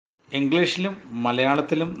ഇംഗ്ലീഷിലും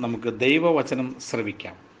മലയാളത്തിലും നമുക്ക് ദൈവവചനം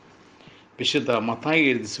ശ്രവിക്കാം. വിശുദ്ധ മത്തായി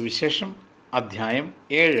എഴുതിയ സുവിശേഷം അധ്യായം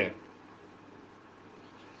 7.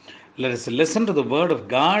 Let us listen to the word of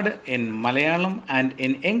God in Malayalam and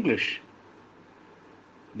in English.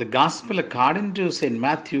 The Gospel according to St.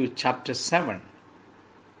 Matthew chapter 7.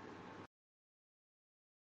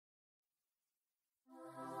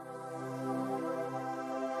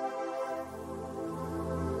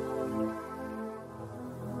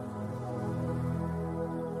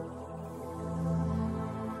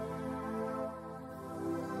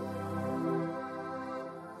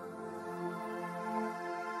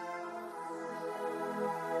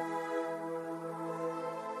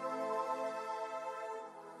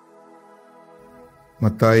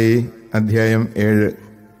 Mathai അധ്യായം 7.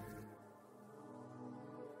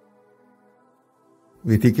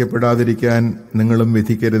 വിധിക്കപ്പെടാതിരിക്കാൻ നിങ്ങളും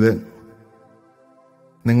വിധിക്കരുത്.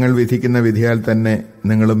 നിങ്ങൾ വിധിക്കുന്ന വിധിയാൽ തന്നെ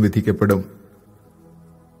നിങ്ങളും വിധിക്കപ്പെടും.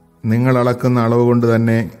 നിങ്ങൾ അളക്കുന്ന അളവ് കൊണ്ട്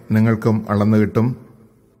തന്നെ നിങ്ങൾക്കും അളന്നു കിട്ടും.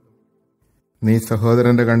 നീ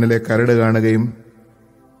സഹോദരന്റെ കണ്ണിലെ കരട് കാണുകയും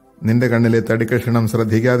നിന്റെ കണ്ണിലെ തടിക്കഷണം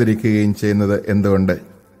ശ്രദ്ധിക്കാതിരിക്കുകയും ചെയ്യുന്നത് എന്തുകൊണ്ട്?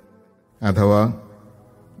 അഥവാ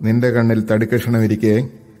നിന്റെ കണ്ണിൽ തടിക്കഷണമിരിക്കെ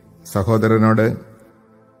സഹോദരനോട്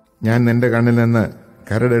ഞാൻ നിന്റെ കണ്ണിൽ നിന്ന്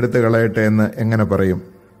കരടെടുത്ത് കളയട്ടെ എന്ന് എങ്ങനെ പറയും?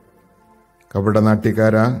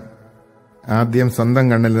 കപടനാട്യക്കാരാ, ആദ്യം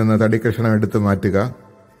സ്വന്തം കണ്ണിൽ നിന്ന് തടിക്കഷണം എടുത്തു മാറ്റുക.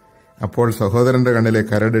 അപ്പോൾ സഹോദരന്റെ കണ്ണിലെ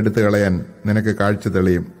കരടെടുത്ത് കളയാൻ നിനക്ക് കാഴ്ച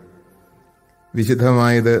തെളിയും.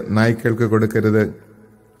 വിശുദ്ധമായത് നായ്ക്കൾക്ക് കൊടുക്കരുത്.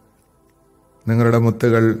 നിങ്ങളുടെ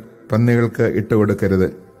മുത്തുകൾ പന്നികൾക്ക് ഇട്ടുകൊടുക്കരുത്.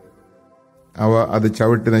 അവ അത്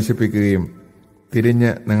ചവിട്ടി നശിപ്പിക്കുകയും തിരിഞ്ഞ്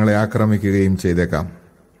നിങ്ങളെ ആക്രമിക്കുകയും ചെയ്തേക്കാം.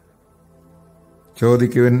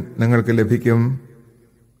 ചോദിക്കുവിൻ, നിങ്ങൾക്ക് ലഭിക്കും.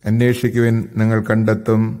 അന്വേഷിക്കുവിൻ, നിങ്ങൾ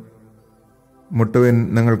കണ്ടെത്തും.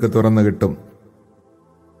 മുട്ടുവിൻ, നിങ്ങൾക്ക് തുറന്നു കിട്ടും.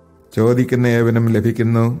 ചോദിക്കുന്ന ഏവനും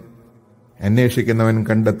ലഭിക്കുന്നു, അന്വേഷിക്കുന്നവൻ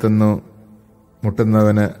കണ്ടെത്തുന്നു,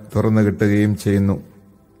 മുട്ടുന്നവന് തുറന്നു കിട്ടുകയും ചെയ്യുന്നു.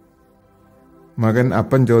 മകൻ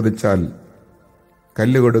അപ്പം ചോദിച്ചാൽ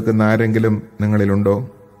കല്ല് കൊടുക്കുന്ന ആരെങ്കിലും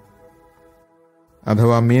നിങ്ങളിലുണ്ടോ?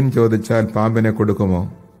 അഥവാ മീൻ ചോദിച്ചാൽ പാമ്പിനെ കൊടുക്കുമോ?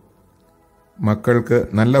 മക്കൾക്ക്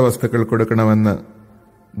നല്ല വസ്തുക്കൾ കൊടുക്കണമെന്ന്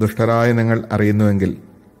ദുഷ്ടരായ നിങ്ങൾ അറിയുന്നുവെങ്കിൽ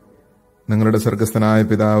നിങ്ങളുടെ സ്വർഗസ്ഥനായ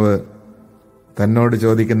പിതാവ് തന്നോട്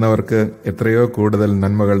ചോദിക്കുന്നവർക്ക് എത്രയോ കൂടുതൽ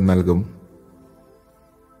നന്മകൾ നൽകും.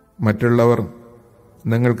 മറ്റുള്ളവർ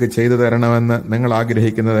നിങ്ങൾക്ക് ചെയ്തു തരണമെന്ന് നിങ്ങൾ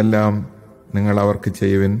ആഗ്രഹിക്കുന്നതെല്ലാം നിങ്ങൾ അവർക്ക്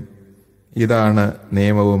ചെയ്യുവിൻ. ഇതാണ്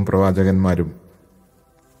നിയമവും പ്രവാചകന്മാരും.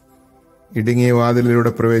 ഇടുങ്ങിയ വാതിലിലൂടെ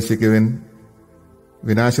പ്രവേശിക്കുവിൻ.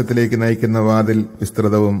 വിനാശത്തിലേക്ക് നയിക്കുന്ന വാതിൽ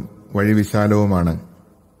വിസ്തൃതവും വഴി വിശാലവുമാണ്.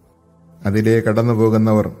 അതിലേ കടന്നു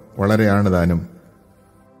പോകുന്നവർ വളരെയാണ് താനും.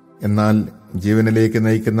 എന്നാൽ ജീവനിലേക്ക്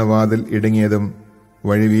നയിക്കുന്ന വാതിൽ ഇടുങ്ങിയതും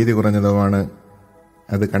വഴി വീതി കുറഞ്ഞതുമാണ്.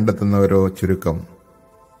 അത് കണ്ടെത്തുന്നവരോ ചുരുക്കം.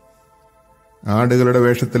 ആടുകളുടെ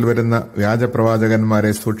വേഷത്തിൽ വരുന്ന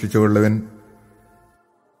വ്യാജപ്രവാചകന്മാരെ സൂക്ഷിച്ചുകൊള്ളുവിൻ.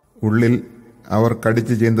 ഉള്ളിൽ അവർ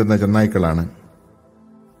കടിച്ചു ചീന്തുന്ന ചെന്നായ്ക്കളാണ്.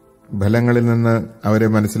 ഫലങ്ങളിൽ നിന്ന് അവരെ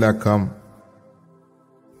മനസ്സിലാക്കാം.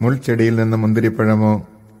 മുൾച്ചെടിയിൽ നിന്ന് മുന്തിരിപ്പഴമോ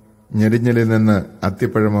ഞെരിഞ്ഞലിൽ നിന്ന്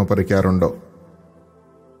അത്തിപ്പഴമോ പറിക്കാറുണ്ടോ?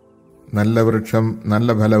 നല്ല വൃക്ഷം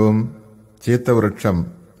നല്ല ഫലവും ചീത്ത വൃക്ഷം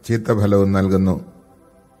ചീത്ത ഫലവും നൽകുന്നു.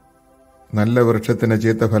 നല്ല വൃക്ഷത്തിന്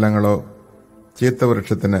ചീത്ത ഫലങ്ങളോ ചീത്ത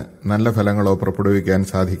വൃക്ഷത്തിന് നല്ല ഫലങ്ങളോ പുറപ്പെടുവിക്കാൻ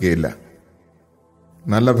സാധിക്കുകയില്ല.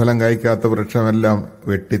 നല്ല ഫലം കായ്ക്കാത്ത വൃക്ഷമെല്ലാം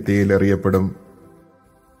വെട്ടി തീയിലെറിയപ്പെടും.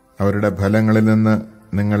 അവരുടെ ഫലങ്ങളിൽ നിന്ന്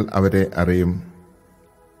നിങ്ങൾ അവരെ അറിയും.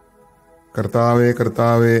 കർത്താവേ,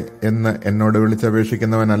 കർത്താവേ എന്ന് എന്നോട്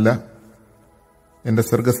വിളിച്ചപേക്ഷിക്കുന്നവനല്ല, എന്റെ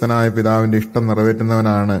സ്വർഗസ്ഥനായ പിതാവിന്റെ ഇഷ്ടം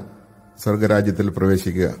നിറവേറ്റുന്നവനാണ് സ്വർഗരാജ്യത്തിൽ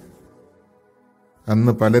പ്രവേശിക്കുക.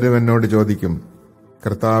 അന്ന് പലരും എന്നോട് ചോദിക്കും,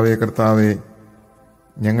 കർത്താവേ, കർത്താവേ,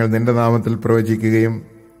 ഞങ്ങൾ നിന്റെ നാമത്തിൽ പ്രവചിക്കുകയും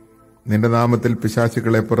നിന്റെ നാമത്തിൽ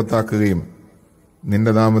പിശാചുക്കളെ പുറത്താക്കുകയും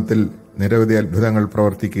നിന്റെ നാമത്തിൽ നിരവധി അത്ഭുതങ്ങൾ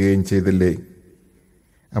പ്രവർത്തിക്കുകയും ചെയ്തില്ലേ?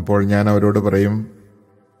 അപ്പോൾ ഞാൻ അവരോട് പറയും,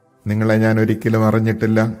 നിങ്ങളെ ഞാൻ ഒരിക്കലും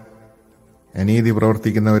അറിഞ്ഞിട്ടില്ല. അനീതി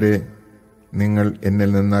പ്രവർത്തിക്കുന്നവരെ, നിങ്ങൾ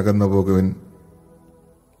എന്നിൽ നിന്ന് അകന്നു പോകുവിൻ.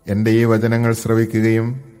 എന്റെ ഈ വചനങ്ങൾ ശ്രവിക്കുകയും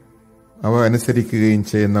അവ അനുസരിക്കുകയും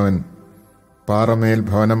ചെയ്യുന്നവൻ പാറമേൽ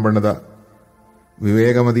ഭവനം പണിത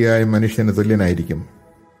വിവേകമതിയായ മനുഷ്യന് തുല്യനായിരിക്കും.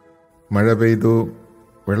 മഴ പെയ്തു,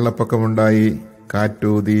 വെള്ളപ്പൊക്കമുണ്ടായി,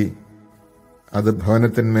 കാറ്റൂതി, അത്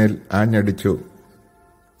ഭവനത്തിന്മേൽ ആഞ്ഞടിച്ചു.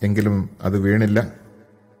 എങ്കിലും അത് വീണില്ല.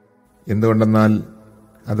 എന്തുകൊണ്ടെന്നാൽ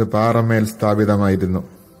അത് പാറമേൽ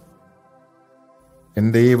സ്ഥാപിതമായിരുന്നു.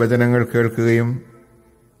 എന്റെ ഈ വചനങ്ങൾ കേൾക്കുകയും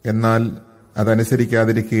എന്നാൽ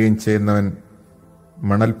അതനുസരിക്കാതിരിക്കുകയും ചെയ്യുന്നവൻ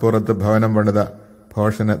മണൽപ്പുറത്ത് ഭവനം പണിത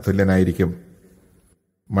ഭോഷന് തുല്യനായിരിക്കും.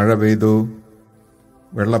 മഴ പെയ്തു,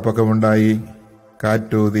 വെള്ളപ്പൊക്കമുണ്ടായി,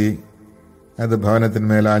 കാറ്റൂതി, അത്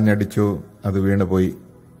ഭവനത്തിന്മേൽ ആഞ്ഞടിച്ചു. അത് വീണുപോയി.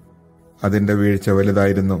 അതിന്റെ വീഴ്ച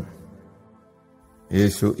വലുതായിരുന്നു.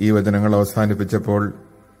 യേശു ഈ വചനങ്ങൾ അവസാനിപ്പിച്ചപ്പോൾ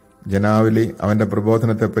ജനാവലി അവന്റെ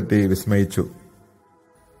പ്രബോധനത്തെപ്പറ്റി വിസ്മയിച്ചു.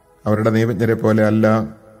 അവരുടെ നിയമജ്ഞരെ പോലെ അല്ല,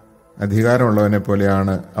 അധികാരമുള്ളവനെ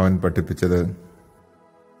പോലെയാണ് അവൻ പഠിപ്പിച്ചത്.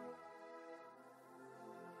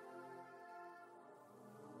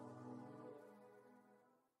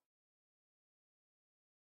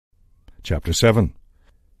 Chapter 7.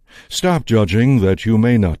 Stop judging that you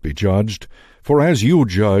may not be judged, for as you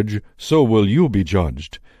judge, so will you be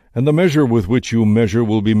judged, and the measure with which you measure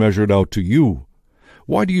will be measured out to you.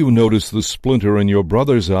 Why do you notice the splinter in your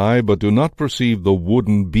brother's eye, but do not perceive the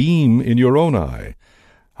wooden beam in your own eye?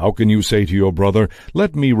 How can you say to your brother,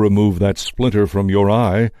 "Let me remove that splinter from your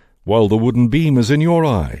eye," while the wooden beam is in your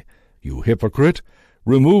eye? You hypocrite!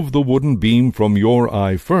 Remove the wooden beam from your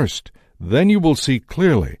eye first, then you will see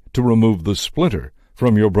clearly to remove the splinter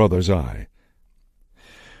from your brother's eye.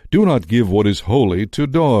 Do not give what is holy to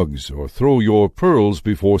dogs, or throw your pearls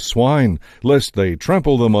before swine, lest they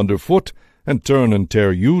trample them under foot, and turn and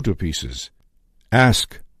tear you to pieces.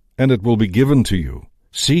 Ask, and it will be given to you.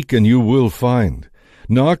 Seek, and you will find.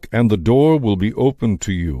 Knock, and the door will be opened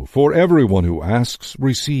to you. For everyone who asks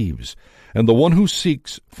receives, and the one who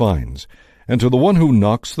seeks finds, and to the one who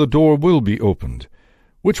knocks the door will be opened.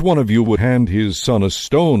 Which one of you would hand his son a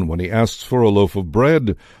stone when he asks for a loaf of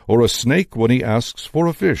bread, or a snake when he asks for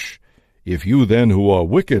a fish? If you then, who are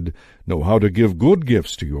wicked, know how to give good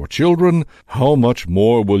gifts to your children, how much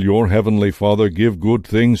more will your heavenly Father give good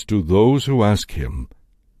things to those who ask him?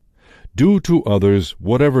 Do to others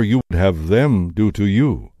whatever you would have them do to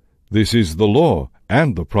you. This is the law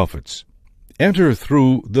and the prophets. Enter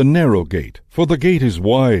through the narrow gate, for the gate is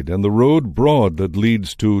wide, and the road broad that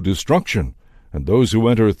leads to destruction, and those who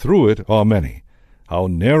enter through it are many. How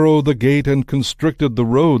narrow the gate and constricted the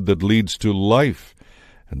road that leads to life,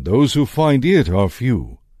 and those who find it are few.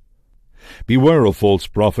 Beware of false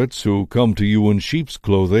prophets who come to you in sheep's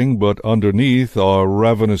clothing, but underneath are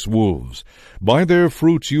ravenous wolves. By their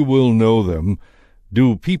fruits you will know them. Do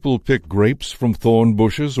people pick grapes from thorn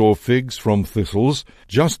bushes, or figs from thistles?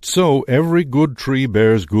 Just so every good tree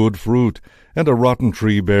bears good fruit, and a rotten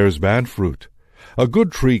tree bears bad fruit. A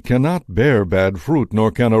good tree cannot bear bad fruit,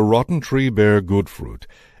 nor can a rotten tree bear good fruit.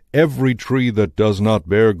 Every tree that does not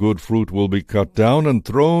bear good fruit will be cut down and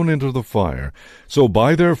thrown into the fire. So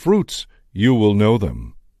by their fruits you will know them.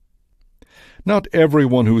 Not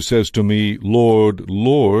everyone who says to me, "Lord,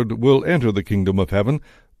 Lord," will enter the kingdom of heaven,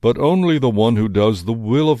 but only the one who does the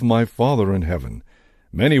will of my Father in heaven.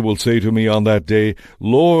 Many will say to me on that day,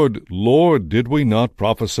 "Lord, Lord, did we not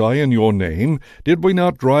prophesy in your name? Did we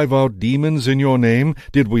not drive out demons in your name?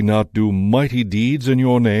 Did we not do mighty deeds in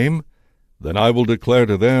your name?" Then I will declare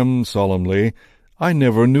to them solemnly, "I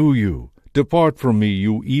never knew you. Depart from me,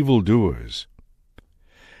 you evildoers."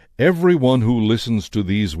 Every one who listens to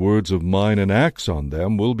these words of mine and acts on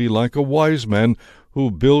them will be like a wise man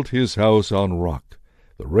who built his house on rock.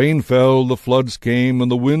 The rain fell, the floods came,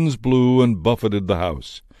 and the winds blew and buffeted the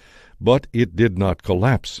house. But it did not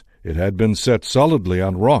collapse. It had been set solidly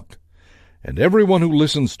on rock. And everyone who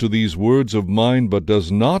listens to these words of mine but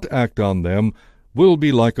does not act on them will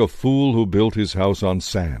be like a fool who built his house on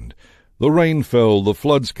sand. The rain fell, the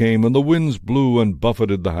floods came, and the winds blew and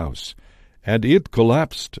buffeted the house. And it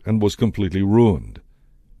collapsed and was completely ruined.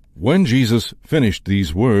 When Jesus finished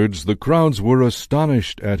these words, the crowds were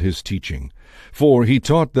astonished at his teaching, for he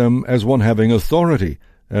taught them as one having authority,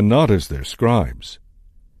 and not as their scribes.